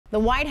The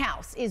White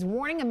House is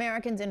warning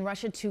Americans in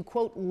Russia to,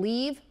 quote,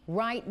 leave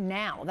right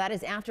now. That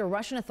is after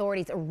Russian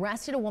authorities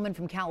arrested a woman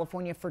from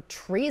California for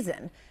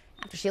treason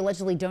after she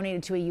allegedly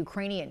donated to a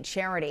Ukrainian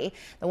charity.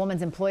 The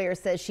woman's employer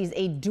says she's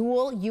a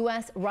dual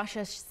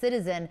U.S.-Russia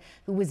citizen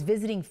who was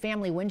visiting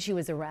family when she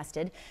was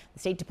arrested. The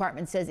State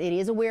Department says it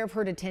is aware of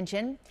her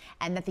detention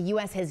and that the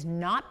U.S. has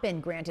not been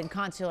granted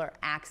consular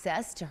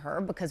access to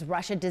her because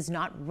Russia does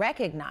not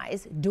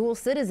recognize dual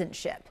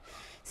citizenship.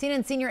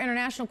 CNN senior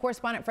international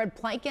correspondent Fred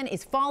Pleitgen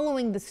is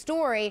following the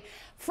story.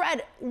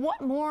 Fred,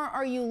 what more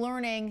are you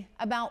learning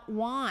about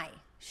why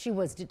she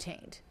was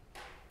detained?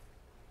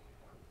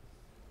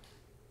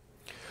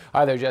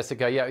 Hi there,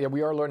 Jessica. Yeah,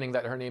 we are learning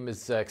that her name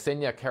is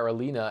Ksenia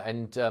Karelina,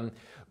 and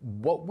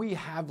what we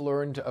have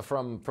learned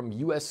from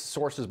U.S.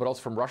 sources, but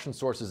also from Russian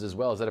sources as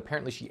well, is that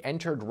apparently she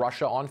entered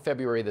Russia on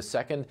February the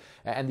 2nd,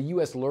 and the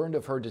U.S. learned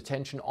of her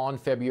detention on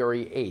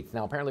February 8th.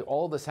 Now, apparently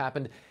all of this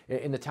happened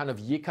in the town of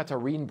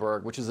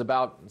Yekaterinburg, which is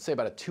about a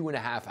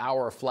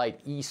 2.5-hour flight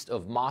east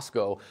of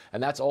Moscow,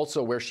 and that's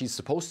also where she's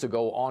supposed to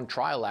go on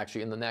trial,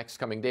 actually, in the next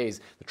coming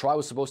days. The trial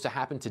was supposed to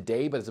happen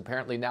today, but has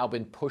apparently now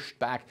been pushed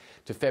back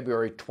to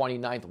February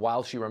 29th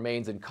while she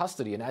remains in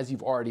custody. And as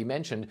you've already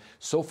mentioned,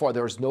 so far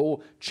there's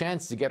no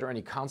chance to get her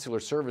any consular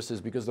services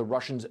because the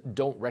Russians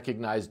don't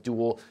recognize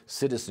dual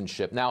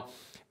citizenship. Now,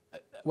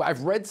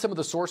 I've read some of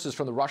the sources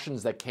from the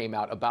Russians that came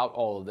out about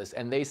all of this,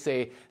 and they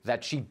say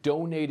that she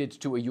donated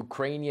to a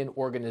Ukrainian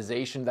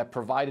organization that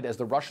provided, as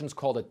the Russians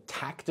called it,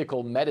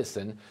 tactical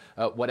medicine,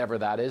 whatever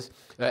that is,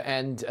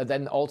 and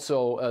then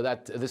also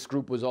that this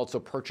group was also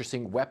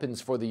purchasing weapons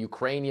for the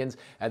Ukrainians,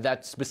 and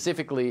that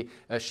specifically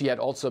she had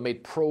also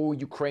made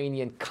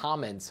pro-Ukrainian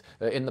comments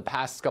in the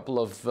past couple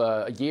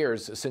of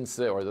years since,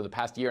 or the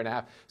past year and a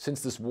half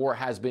since this war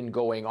has been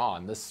going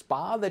on. The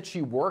spa that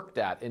she worked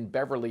at in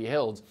Beverly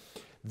Hills,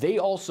 they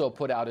also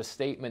put out a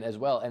statement as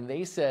well, and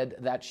they said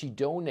that she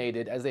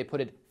donated, as they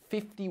put it,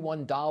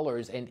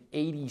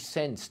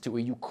 $51.80 to a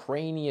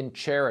Ukrainian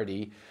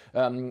charity,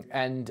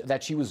 and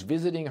that she was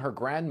visiting her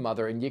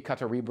grandmother in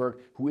Yekaterinburg,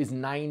 who is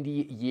 90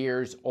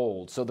 years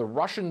old. So the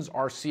Russians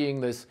are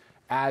seeing this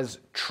as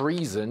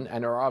treason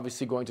and are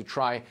obviously going to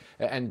try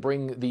and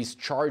bring these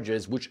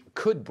charges, which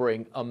could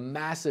bring a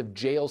massive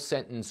jail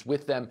sentence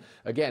with them.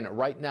 Again,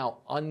 right now,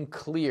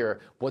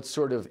 unclear what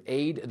sort of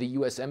aid the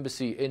U.S.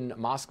 Embassy in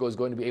Moscow is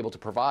going to be able to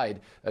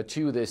provide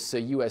to this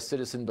U.S.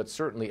 citizen, but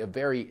certainly a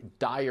very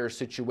dire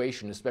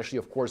situation, especially,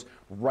 of course,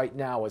 right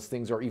now as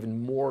things are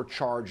even more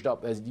charged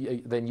up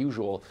than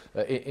usual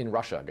in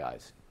Russia,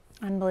 guys.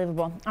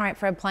 Unbelievable. All right,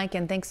 Fred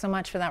Pleitgen, thanks so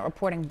much for that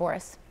reporting.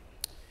 Boris.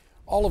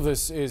 All of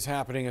this is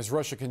happening as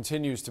Russia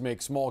continues to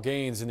make small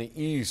gains in the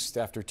east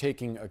after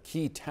taking a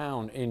key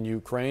town in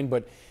Ukraine,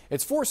 but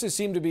its forces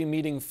seem to be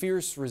meeting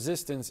fierce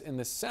resistance in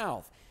the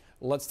south.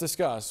 Let's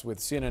discuss with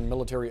CNN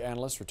military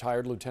analyst,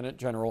 retired Lieutenant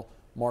General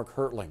Mark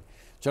Hertling.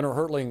 General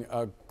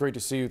Hertling, great to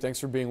see you. Thanks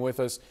for being with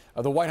us.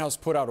 The White House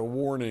put out a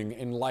warning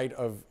in light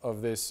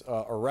of this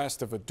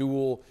arrest of a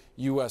dual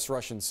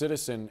U.S.-Russian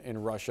citizen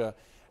in Russia,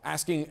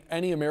 asking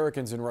any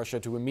Americans in Russia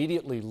to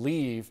immediately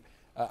leave.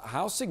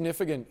 How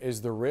significant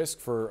is the risk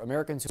for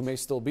Americans who may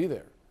still be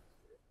there?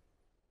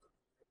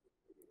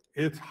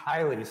 It's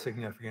highly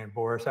significant,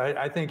 Boris.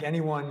 I think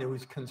anyone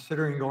who's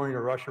considering going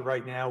to Russia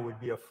right now would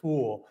be a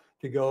fool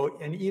to go.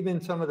 And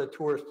even some of the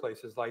tourist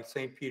places like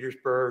St.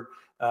 Petersburg,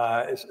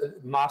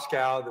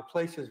 Moscow, the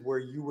places where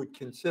you would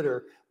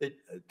consider that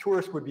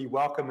tourists would be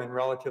welcome and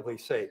relatively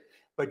safe.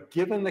 But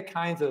given the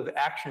kinds of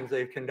actions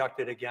they've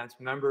conducted against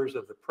members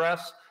of the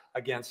press,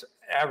 against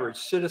average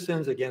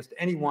citizens, against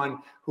anyone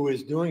who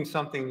is doing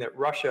something that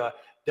Russia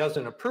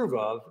doesn't approve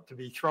of, to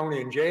be thrown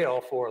in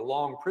jail for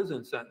long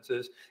prison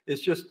sentences,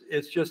 it's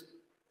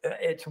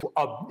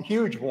a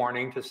huge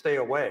warning to stay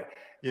away.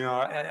 You know,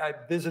 I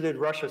visited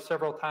Russia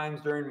several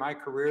times during my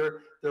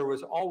career. There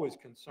was always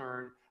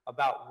concern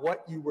about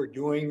what you were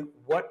doing,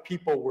 what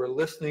people were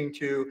listening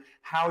to,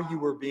 how you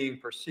were being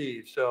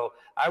perceived. So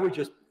I would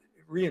just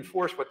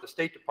reinforce what the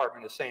State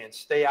Department is saying: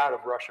 stay out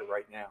of Russia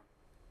right now.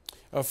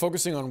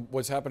 Focusing on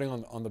what's happening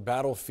on the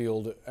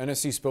battlefield,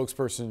 NSC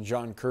spokesperson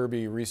John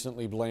Kirby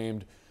recently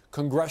blamed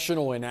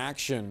congressional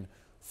inaction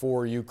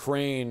for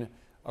Ukraine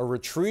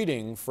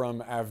retreating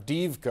from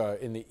Avdiivka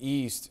in the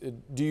east.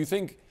 Do you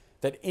think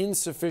that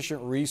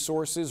insufficient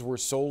resources were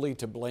solely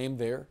to blame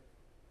there?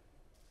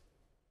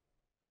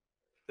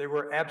 They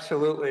were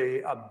absolutely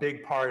a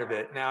big part of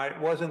it. Now, it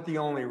wasn't the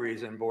only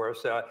reason,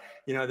 Boris.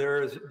 You know,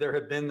 there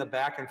have been the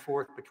back and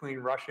forth between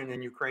Russian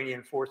and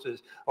Ukrainian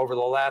forces over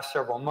the last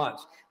several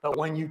months. But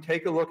when you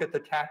take a look at the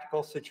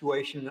tactical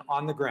situation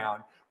on the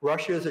ground,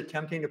 Russia is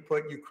attempting to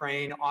put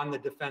Ukraine on the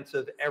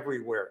defensive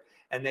everywhere.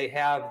 And they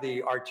have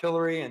the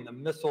artillery and the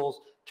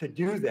missiles to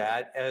do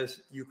that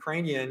as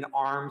Ukrainian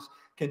arms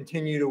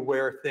continue to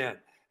wear thin.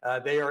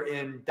 They are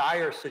in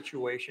dire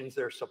situations.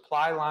 Their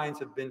supply lines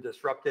have been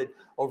disrupted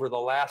over the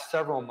last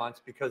several months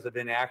because of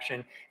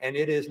inaction, and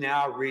it has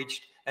now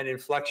reached an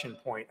inflection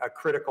point, a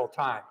critical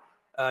time.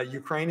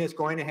 Ukraine is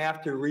going to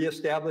have to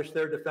reestablish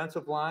their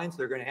defensive lines.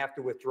 They're going to have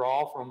to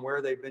withdraw from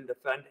where they've been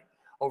defending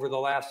over the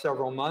last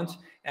several months.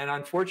 And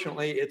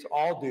unfortunately, it's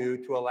all due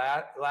to a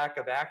lack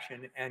of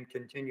action and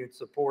continued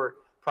support,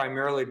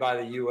 primarily by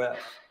the U.S.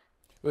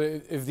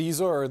 If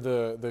these are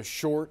the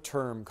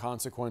short-term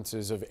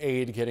consequences of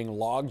aid getting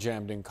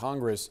logjammed in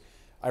Congress,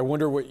 I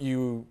wonder what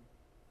you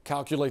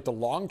calculate the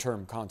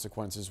long-term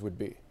consequences would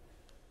be.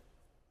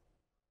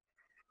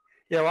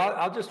 Yeah, well,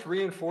 I'll just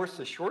reinforce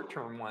the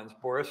short-term ones,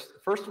 Boris.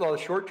 First of all, the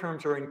short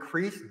terms are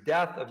increased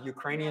death of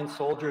Ukrainian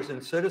soldiers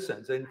and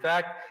citizens. In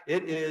fact,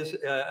 it is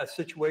a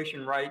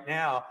situation right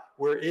now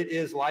where it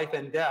is life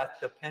and death,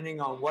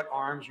 depending on what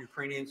arms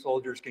Ukrainian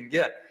soldiers can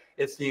get.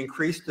 It's the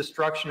increased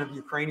destruction of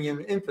Ukrainian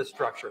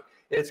infrastructure.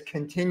 It's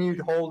continued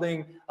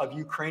holding of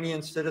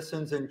Ukrainian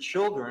citizens and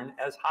children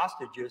as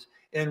hostages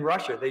in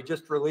Russia. They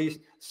just released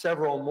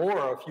several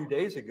more a few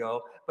days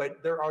ago,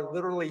 but there are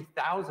literally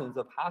thousands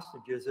of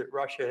hostages that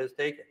Russia has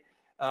taken.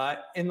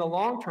 In the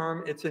long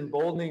term, it's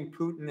emboldening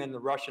Putin and the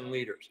Russian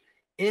leaders.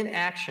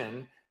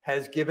 Inaction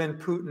has given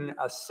Putin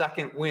a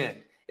second wind.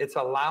 It's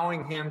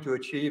allowing him to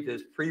achieve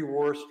his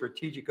pre-war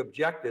strategic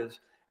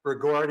objectives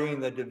regarding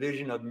the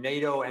division of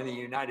NATO and the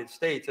United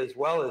States, as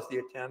well as the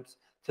attempts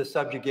to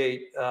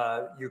subjugate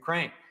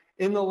Ukraine.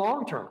 In the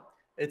long term,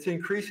 it's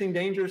increasing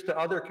dangers to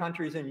other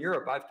countries in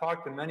Europe. I've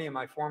talked to many of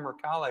my former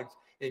colleagues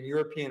in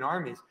European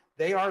armies.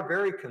 They are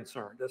very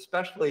concerned,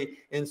 especially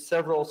in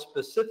several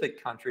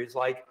specific countries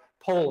like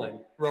Poland,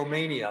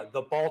 Romania,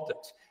 the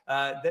Baltics.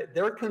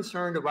 They're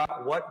concerned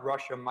about what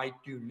Russia might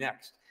do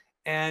next.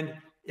 And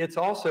it's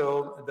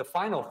also, the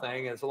final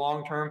thing is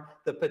long-term,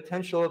 the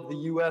potential of the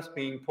U.S.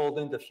 being pulled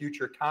into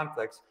future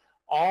conflicts,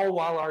 all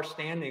while our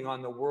standing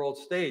on the world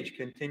stage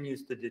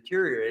continues to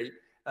deteriorate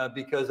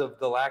because of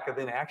the lack of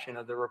inaction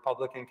of the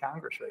Republican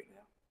Congress right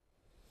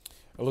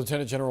now.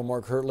 Lieutenant General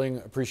Mark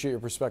Hertling, appreciate your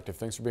perspective.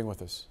 Thanks for being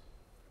with us.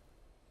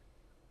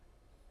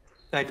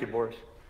 Thank you, Boris.